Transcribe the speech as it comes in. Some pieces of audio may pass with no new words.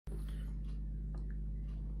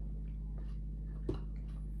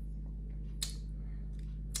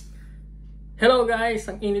Hello guys,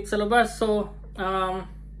 ang init sa labas. So,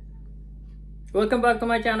 welcome back to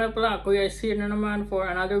my channel pala. Kuya is here na naman for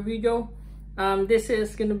another video. This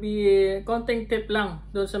is gonna be konting tip lang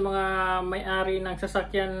doon sa mga may-ari ng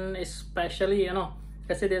sasakyan, especially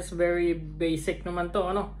kasi this very basic naman to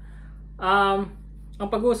ang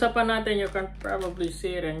pag-uusapan natin, you can probably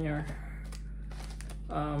see it in your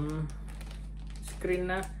screen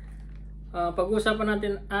na. Pag-uusapan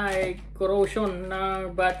natin ay corrosion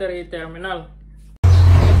ng battery terminal.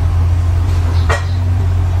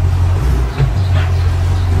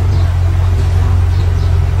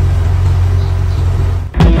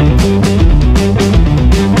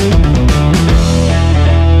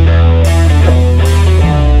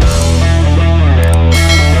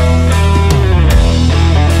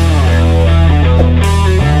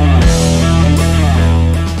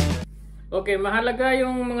 Okay, mahalaga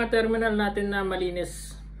yung mga terminal natin na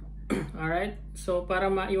malinis. Alright? So, para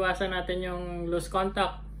maiwasan natin yung loose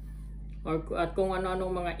contact at kung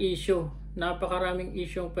ano-anong mga issue. Napakaraming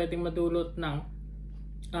issue pwedeng madulot ng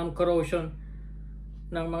corrosion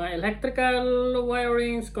ng mga electrical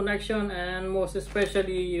wirings, connection, and most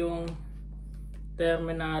especially yung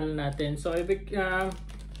terminal natin. So,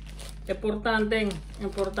 importanteng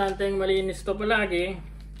malinis to palagi.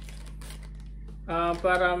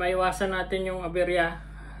 Para maiwasan natin yung aberya,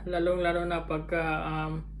 lalong-lalo na pagka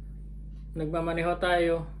nagmamaneho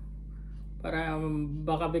tayo, para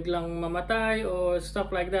baka biglang mamatay o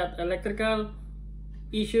stuff like that. Electrical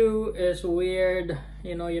issue is weird,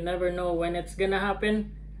 you never know when it's gonna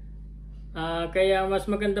happen. Kaya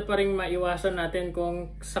mas maganda pa rin maiwasan natin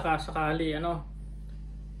kung sakasakali.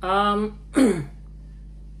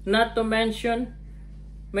 Not to mention,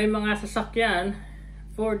 may mga sasakyan,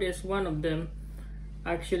 Ford is one of them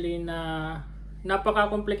actually, na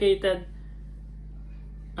napaka-complicated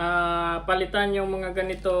palitan yung mga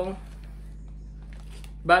ganitong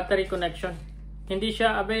battery connection. Hindi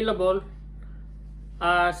siya available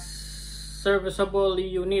as serviceable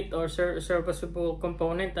unit or serviceable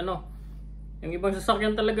component. Yung ibang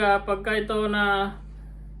sasakyan talaga, pagka ito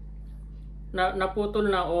naputol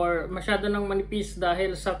na or masyado nang manipis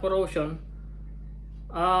dahil sa corrosion,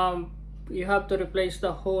 you have to replace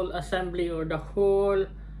the whole assembly or the whole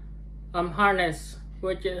harness,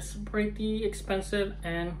 which is pretty expensive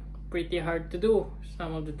and pretty hard to do.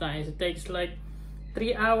 Some of the times it takes like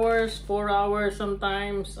 3 hours, 4 hours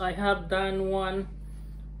sometimes. I have done one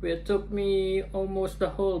where it took me almost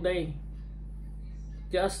the whole day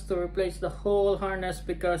just to replace the whole harness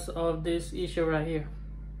because of this issue right here.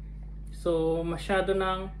 So masyado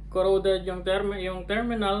nang corroded yung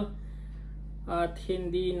terminal at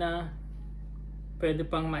hindi na pwede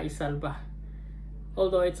pang maisalba.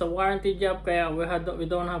 Although it's a warranty job, kaya we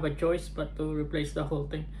don't have a choice but to replace the whole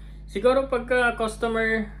thing. Siguro pagka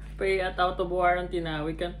customer pay at out of warranty na,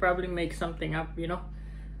 we can probably make something up,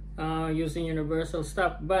 using universal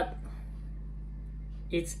stuff. But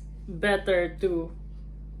it's better to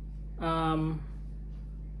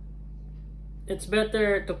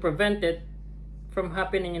prevent it from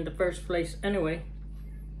happening in the first place anyway.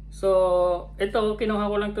 So, ito,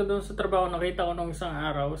 kinuha ko lang to doon sa trabaho. Nakita ko nung isang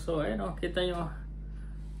araw. So, kita nyo,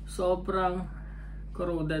 sobrang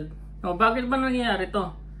corroded. Bakit ba nangyayari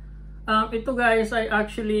to? Ito guys ay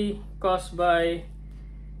actually caused by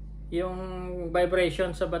yung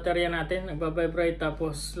vibration sa baterya natin. Nagbabibrate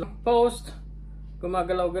tapos post,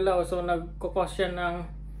 gumagalaw-galaw. So, nagkukos siya ng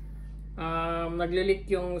naglilik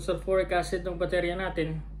yung sulfuric acid ng baterya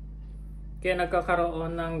natin. Kaya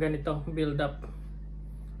nagkakaroon ng ganito, build up.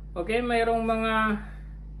 Okay, mayroong mga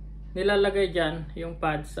nilalagay dyan, yung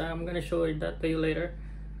pads. I'm gonna show you that to you later.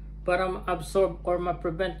 Para ma-absorb or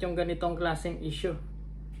ma-prevent yung ganitong klaseng issue.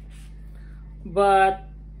 But,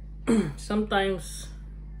 sometimes,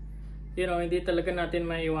 hindi talaga natin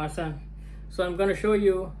maiwasan. So, I'm gonna show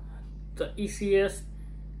you the easiest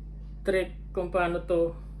trick kung paano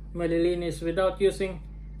to malilinis without using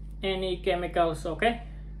any chemicals,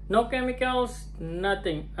 okay? No chemicals,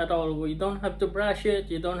 nothing at all. We don't have to brush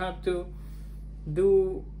it. You don't have to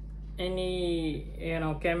do any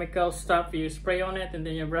chemical stuff. You spray on it and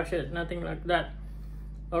then you brush it. Nothing like that.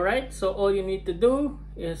 Alright, so all you need to do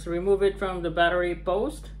is remove it from the battery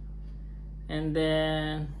post and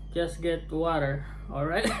then just get water.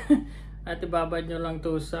 Alright, at ibabad nyo lang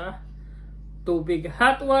to sa tubig.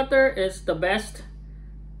 Hot water is the best,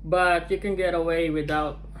 but you can get away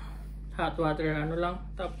without hot water.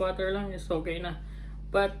 Tap water lang is okay na.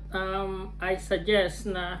 But I suggest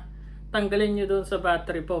na tanggalin nyo doon sa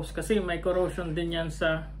battery post kasi may corrosion din yan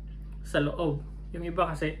sa loob. Yung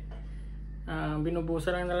iba kasi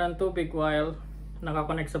binubusan lang tubig while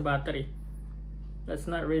nakakonect sa battery. That's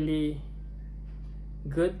not really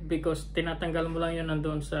good because tinatanggal mo lang yun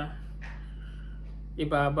nandun sa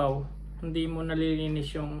ibabaw. Hindi mo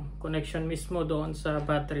nalilinis yung connection mismo doon sa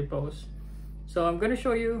battery post. So I'm gonna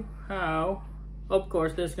show you how. Of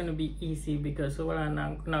course, that's gonna be easy because wala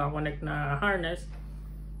na naka-connect na harness.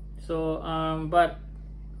 So but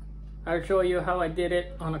I'll show you how I did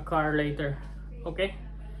it on a car later. Okay?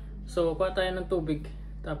 So kuha tayo ng tubig,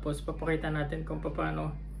 tapos papakita natin kung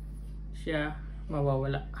paano siya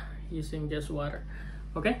mawawala using just water.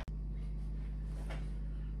 Okay?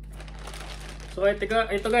 So ito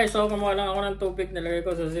guys, so kumuha lang ako ng tubig, nilagay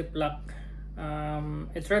ko sa ziplock.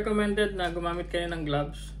 It's recommended na gumamit kayo ng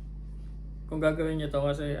gloves kung gagawin nyo to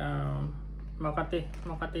kasi makati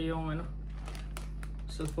yung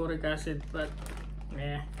sulfuric acid, but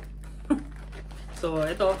yeah. So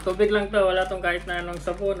ito, tubig lang to, wala tong kahit na anong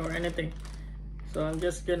sabon or anything. So I'm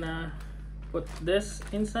just gonna put this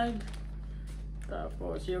inside,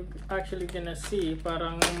 tapos you actually gonna see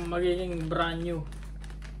parang magiging brand new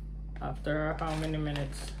after how many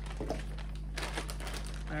minutes.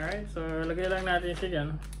 Alright, so lagay lang natin siya dyan.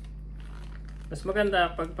 Mas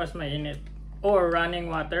maganda pag pas mainit or running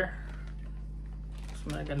water, mas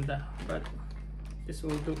maganda, but this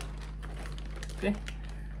will do. Okay,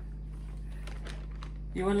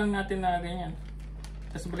 iwan lang natin na ganyan,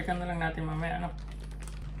 tapos balikan na lang natin mamaya,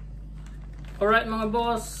 Alright mga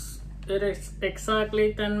boss, it is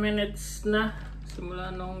exactly 10 minutes na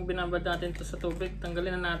simula nung binabad natin to sa tubig.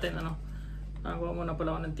 Tanggalin na natin, nakakuha muna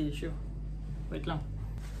pala ako ng tissue, wait lang.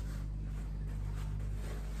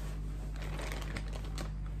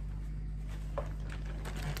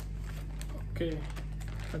 Okay,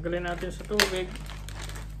 tanggalin natin sa tubig.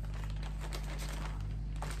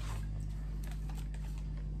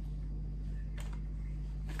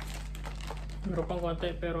 Meron pang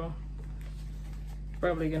konti pero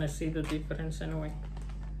probably gonna see the difference anyway.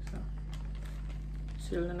 So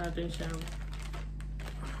seal na natin siya.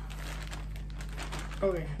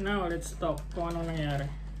 Okay, now let's talk kung ano nangyari.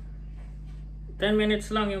 10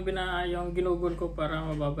 minutes lang yung ginugol ko para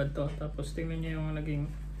mababad to, tapos tingnan niyo yung naging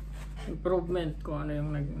improvement kung ano yung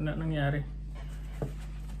nangyari.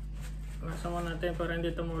 Nasa mo natin para hindi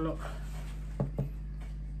tumulo.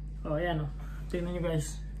 Oh, ayan tingnan nyo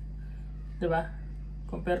guys, diba?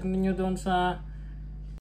 Compare niyo doon sa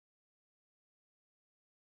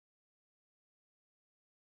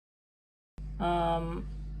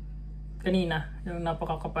kanina, yung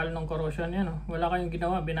napakakapal ng corrosion. Yan, wala kayong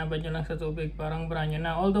ginawa, binabad nyo lang sa tubig, parang brand new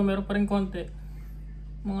na. Although meron pa rin konti,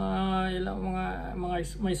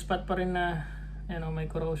 may spot pa rin na may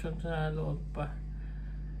corrosion sa loob pa.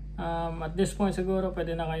 At this point siguro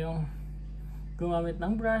pwede na kayong gumamit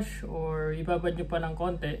ng brush or ibabad nyo pa ng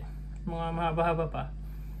konti, mga mahaba-haba pa.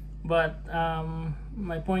 But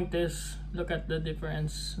my point is, look at the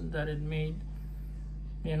difference that it made.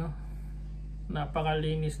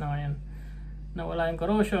 Napakalinis na ngayon, nawala yung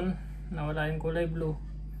corrosion, nawala yung kulay blue,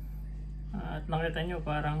 at nakita nyo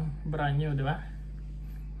parang brand new, diba?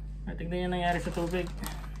 At tignan yung nangyari sa tubig,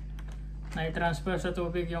 na-transfer sa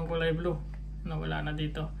tubig yung kulay blue, nawala na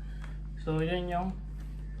dito. So yan yung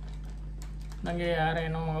nangyayari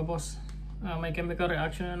ng mga boss. May chemical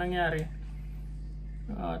reaction na nangyari,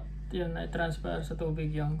 at yun, na-transfer sa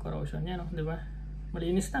tubig yung corrosion. Yan, diba?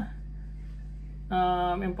 Malinis na.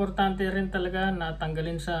 Importante rin talaga na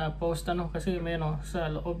tanggalin sa post kasi may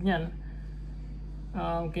sa loob niyan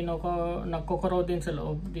nagko-corrode din sa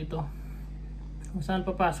loob dito kung saan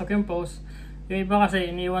papasok yung post. Yung iba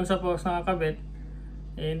kasi iniwan sa post nakakabit,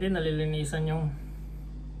 hindi nalilinisan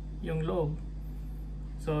yung loob,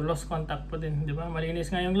 so lost contact pa din, di ba?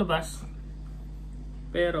 Malinis nga yung labas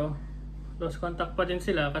pero lost contact pa din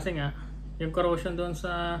sila kasi nga yung corrosion doon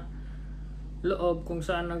sa loob, kung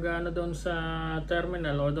saan doon sa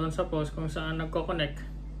terminal o doon sa post kung saan nagko-connect,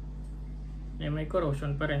 may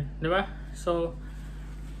corrosion pa rin, di ba? So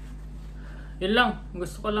yun lang,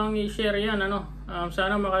 gusto ko lang i-share yan,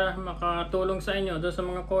 sana makatulong sa inyo, doon sa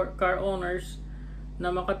mga car owners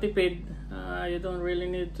na makatipid. You don't really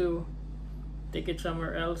need to take it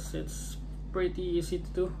somewhere else, it's pretty easy to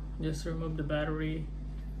do. Just remove the battery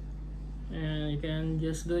and you can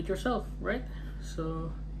just do it yourself, right?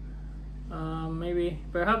 So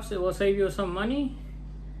perhaps it will save you some money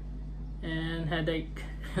and headache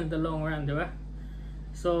in the long run, diba?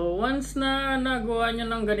 So once na nagawa nyo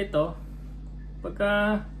ng ganito,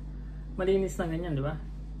 pagka malinis na ganyan, diba?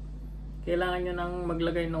 Kailangan nyo nang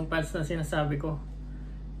maglagay ng pads na sinasabi ko,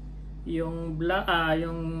 yung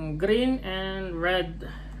green and red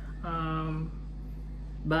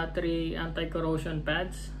battery anti-corrosion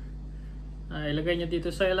pads. Ilagay nyo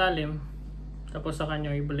dito sa ilalim, tapos sa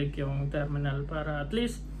kanyo ibalik yung terminal para at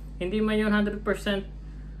least hindi man yun 100%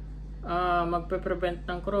 magpe-prevent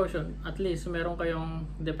ng corrosion. At least meron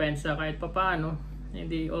kayong depensa kahit papaano,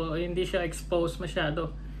 hindi siya exposed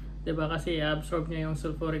masyado, 'di ba? Kasi absorb niya yung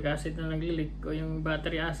sulfuric acid na nagli-leak o yung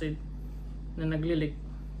battery acid na nagli-leak.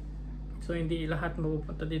 So hindi lahat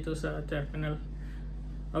mapupunta dito sa terminal.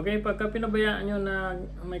 Okay, pagka pinabayaan nyo na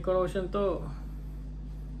may corrosion to,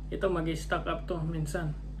 ito mag-stack up to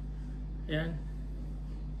minsan. Yan.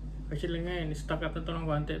 Actually ngayon, stack up na to ng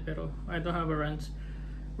konti, pero I don't have a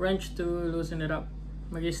wrench to loosen it up.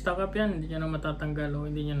 Mag-stack up yan, hindi nyo na matatanggal o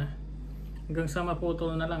hindi nyo na. Hanggang sa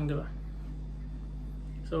maputol na lang, di ba?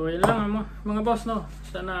 So, yun lang mga boss, no?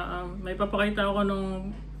 Sana may papakita ako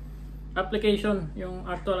nung application, yung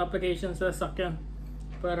actual application sa sakyan.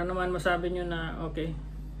 Para naman masabi nyo na, okay,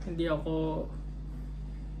 hindi ako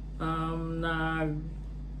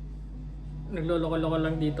nagloloko-loko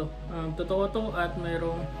lang dito. Totoo to at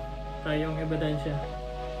mayroong tayong ebidensya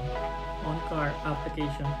on car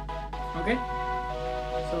application. Okay?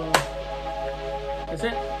 So, that's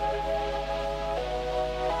it.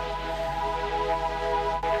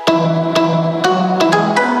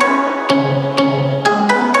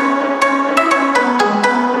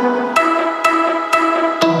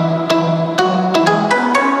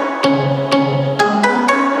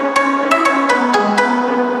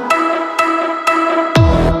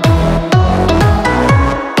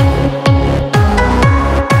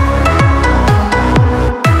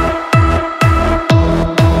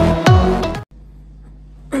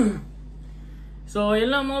 So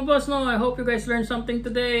yun lang mga boss, no? I hope you guys learned something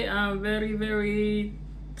today. Very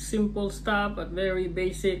simple stuff, but very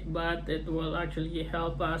basic, but it will actually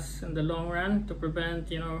help us in the long run to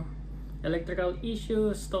prevent, you know, electrical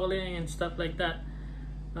issues, stalling and stuff like that.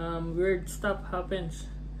 Weird stuff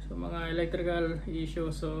happens so mga electrical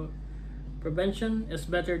issues. So prevention is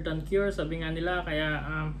better than cure, sabi nga nila. Kaya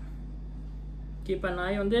keep an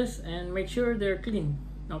eye on this and make sure they're clean.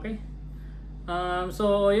 Okay?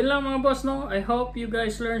 So yun lang mga boss, no? I hope you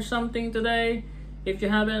guys learned something today. If you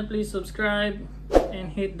haven't, please subscribe and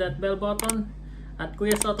hit that bell button. At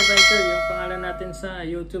Kuya's Auto Venture, yung pangalan natin sa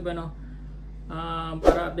YouTube, ano,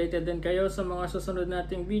 para updated din kayo sa mga susunod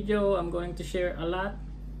nating video. I'm going to share a lot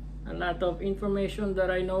of information that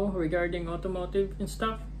I know regarding automotive and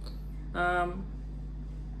stuff.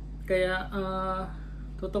 Kaya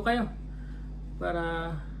tuto kayo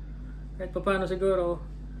para kahit paano siguro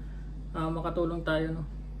makatulong tayo, no?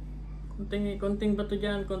 Konting bato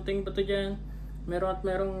dyan,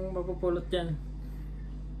 merong mapupulot dyan,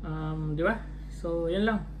 di ba? So yun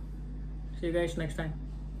lang, see you guys next time.